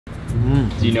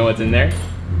Do you know what's in there?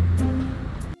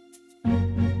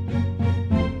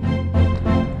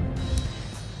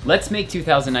 Let's make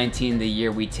 2019 the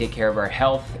year we take care of our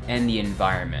health and the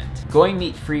environment. Going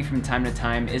meat-free from time to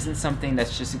time isn't something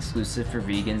that's just exclusive for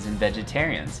vegans and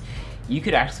vegetarians. You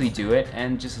could actually do it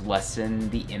and just lessen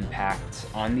the impact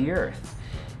on the earth.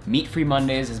 Meat-free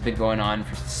Mondays has been going on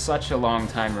for such a long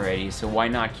time already, so why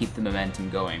not keep the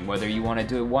momentum going? Whether you want to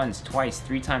do it once, twice,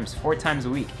 3 times, 4 times a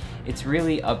week, it's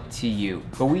really up to you.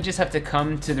 But we just have to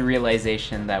come to the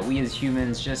realization that we as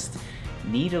humans just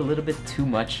need a little bit too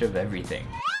much of everything.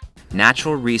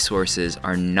 Natural resources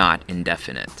are not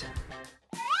indefinite.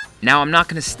 Now, I'm not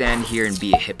gonna stand here and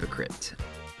be a hypocrite.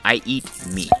 I eat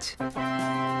meat,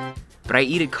 but I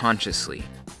eat it consciously.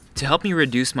 To help me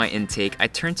reduce my intake, I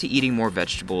turn to eating more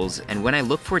vegetables, and when I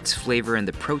look for its flavor and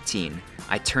the protein,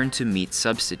 I turn to meat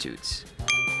substitutes.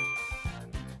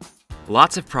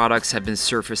 Lots of products have been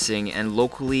surfacing, and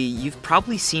locally, you've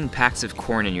probably seen packs of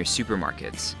Quorn in your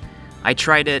supermarkets. I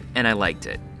tried it and I liked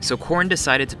it, so Quorn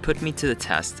decided to put me to the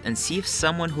test and see if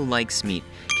someone who likes meat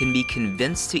can be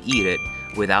convinced to eat it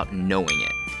without knowing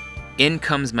it. In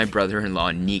comes my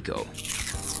brother-in-law, NICO.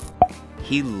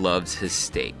 He loves his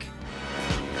steak.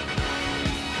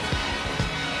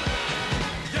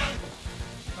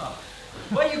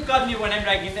 Why you cut me when I'm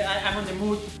like I'm on the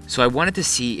mood? So I wanted to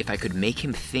see if I could make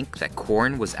him think that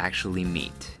Quorn was actually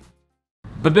meat.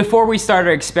 But before we start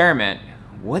our experiment,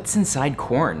 what's inside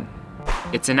Quorn?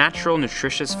 It's a natural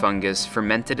nutritious fungus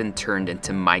fermented and turned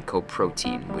into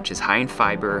mycoprotein, which is high in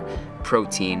fiber,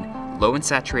 protein, low in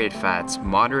saturated fats,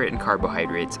 moderate in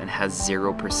carbohydrates, and has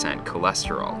 0%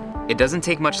 cholesterol. It doesn't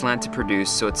take much land to produce,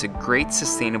 so it's a great,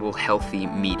 sustainable, healthy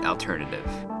meat alternative.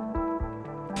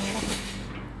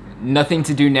 Nothing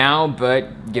to do now,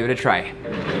 but give it a try.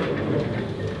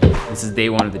 This is day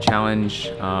 1 of the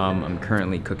challenge. I'm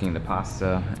currently cooking the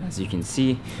pasta, as you can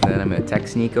see. And then I'm gonna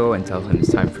text NICO and tell him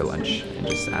it's time for lunch and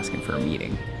just ask him for a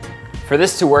meeting. For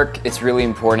this to work, it's really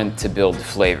important to build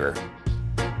flavor.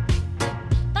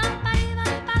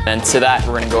 And to that,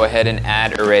 we're gonna go ahead and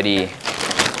add already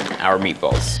our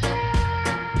meatballs.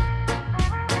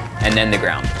 And then the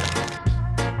ground.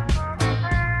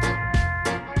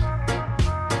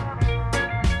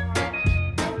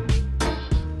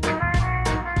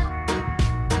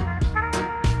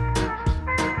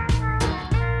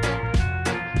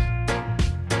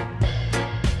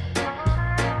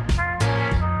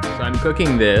 I'm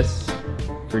cooking this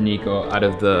for NICO out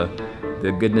of the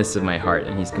goodness of my heart,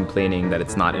 and he's complaining that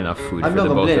it's not enough food for the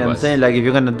both of us. I'm saying, like, if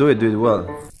you're gonna do it well.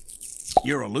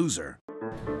 You're a loser.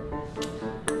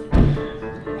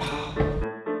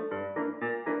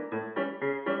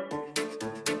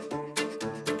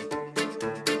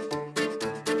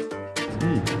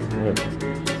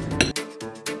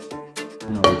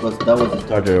 No, because that was the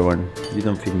starter one. You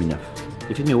don't feed me enough.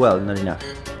 You feed me well, not enough.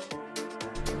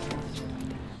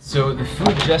 So the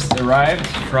food just arrived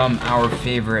from our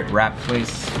favorite wrap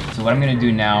place. So what I'm gonna do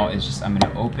now is I'm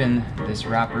gonna open this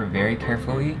wrapper very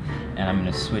carefully, and I'm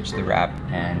gonna switch the wrap,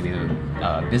 and we have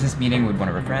a business meeting with one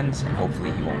of our friends, and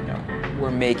hopefully he won't know.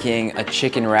 We're making a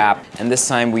chicken wrap, and this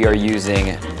time we are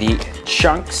using the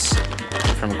chunks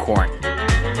from Quorn.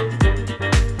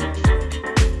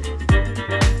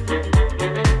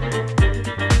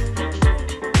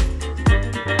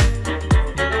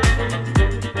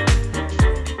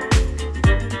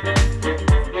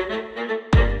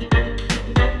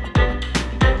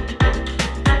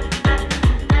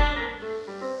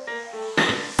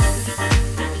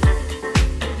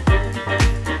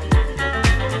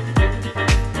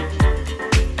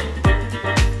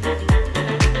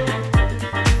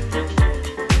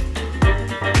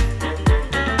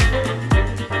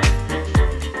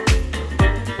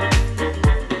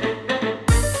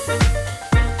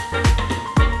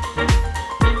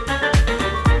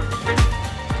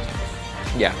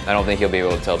 Yeah, I don't think he'll be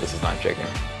able to tell this is not chicken.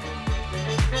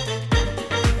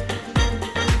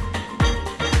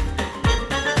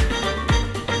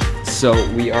 So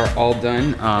we are all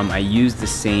done. I used the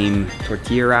same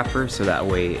tortilla wrapper so that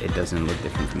way it doesn't look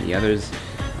different from the others.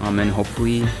 And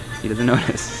hopefully he doesn't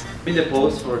notice. In the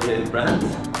post for the brand?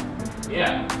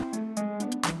 Yeah.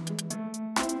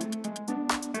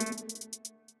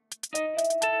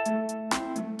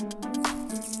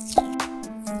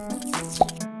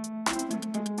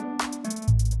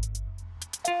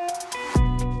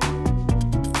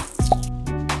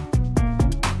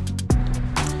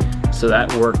 So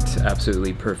that worked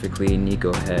absolutely perfectly.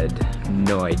 NICO had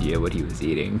no idea what he was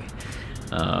eating.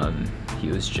 He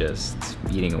was just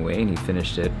eating away, and he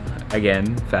finished it,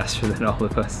 again, faster than all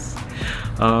of us.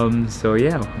 So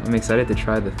yeah, I'm excited to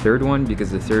try the third one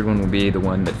because the third one will be the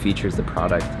one that features the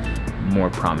product more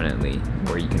prominently,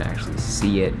 where you can actually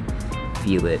see it,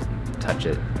 feel it, touch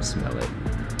it, smell it.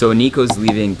 So Nico's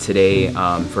leaving today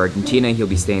for Argentina. He'll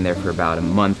be staying there for about a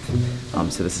month.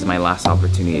 So this is my last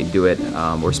opportunity to do it.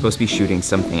 We're supposed to be shooting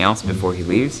something else before he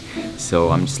leaves. So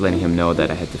I'm just letting him know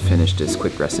that I had to finish this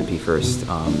quick recipe first,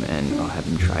 and I'll have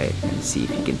him try it and see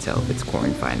if he can tell if it's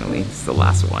Quorn finally. It's the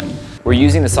last one. We're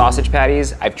using the sausage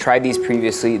patties. I've tried these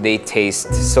previously. They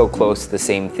taste so close to the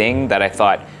same thing that I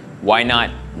thought, why not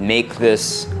make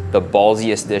this the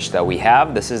ballsiest dish that we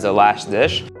have? This is the last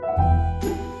dish.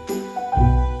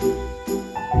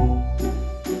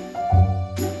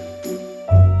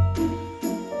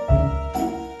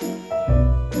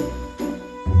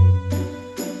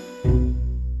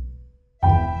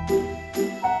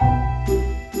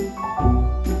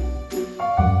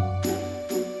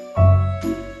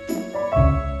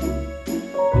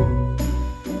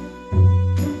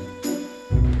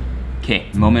 Okay,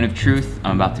 moment of truth.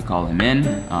 I'm about to call him in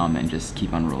and just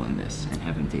keep on rolling this and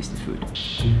have him taste the food.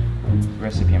 The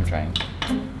recipe I'm trying.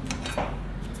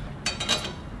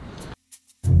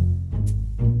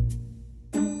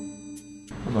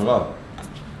 Oh my god.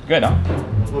 Good, huh?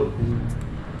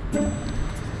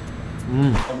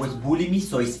 I was bullying me,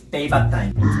 so it's payback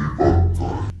time.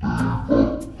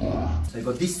 So I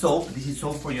got this soap. This is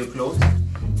soap for your clothes.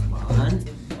 One.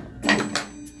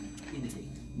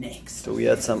 Next. So we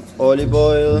add some olive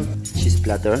oil, cheese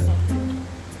splatter.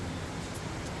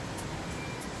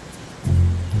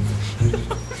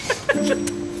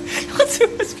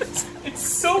 It's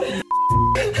so.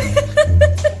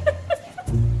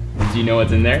 Do you know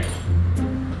what's in there?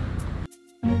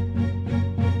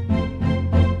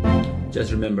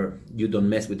 Just remember, you don't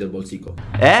mess with the BOLZICO.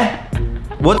 Eh?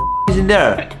 What is in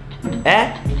there?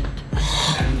 Eh?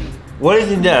 What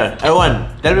is in there?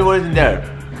 Erwan, tell me what is in there.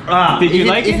 Did you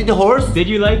like it? Is it the horse? Did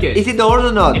you like it? Is it the horse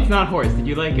or not? It's not horse. Did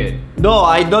you like it? No,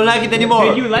 I don't like it anymore.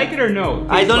 Did you like it or no?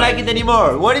 I don't like it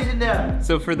anymore. What is in there?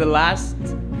 So for the last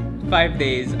 5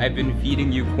 days, I've been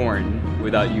feeding you corn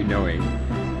without you knowing.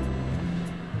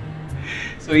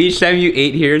 So each time you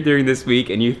ate here during this week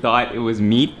and you thought it was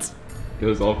meat, it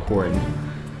was all corn.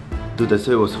 Dude, I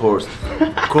said it was horse.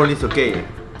 Corn is okay.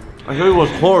 I heard it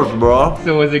was horse, bro.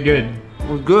 So was it good? It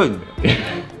was good.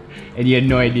 And you had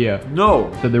no idea. No.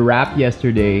 So the wrap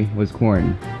yesterday was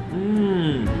corn.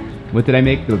 What did I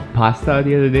make? The pasta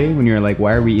the other day when you were like,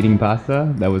 why are we eating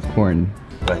pasta? That was corn.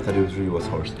 I thought it really was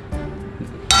horse.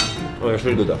 Oh, I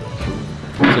should do that.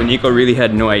 So Nico really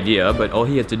had no idea, but all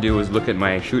he had to do was look at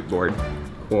my shoot board.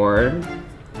 Corn,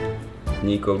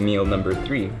 Nico meal number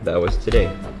 3. That was today.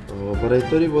 Oh, but I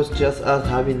thought it was just us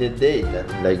having a date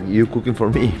and like you cooking for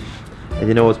me. I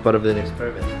didn't know it was part of an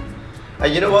experiment.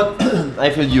 And you know what?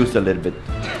 I feel used a little bit.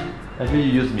 I feel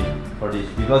you used me for this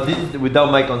because this is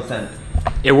without my consent.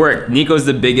 It worked. Nico's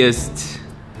the biggest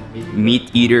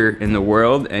meat eater in the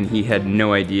world and he had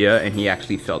no idea and he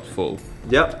actually felt full.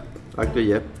 Yeah, actually,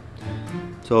 yeah.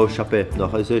 So, chapeau. No,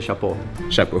 how do you say chapeau?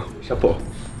 Chapeau. Chapeau.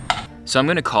 So I'm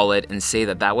gonna call it and say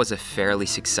that that was a fairly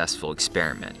successful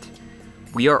experiment.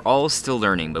 We are all still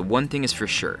learning, but one thing is for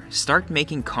sure. Start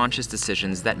making conscious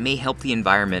decisions that may help the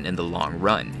environment in the long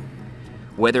run.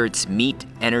 Whether it's meat,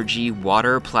 energy,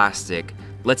 water, or plastic,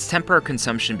 let's temper our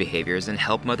consumption behaviors and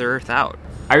help Mother Earth out.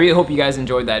 I really hope you guys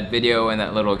enjoyed that video and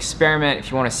that little experiment. If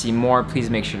you want to see more, please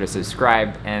make sure to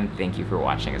subscribe, and thank you for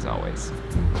watching as always.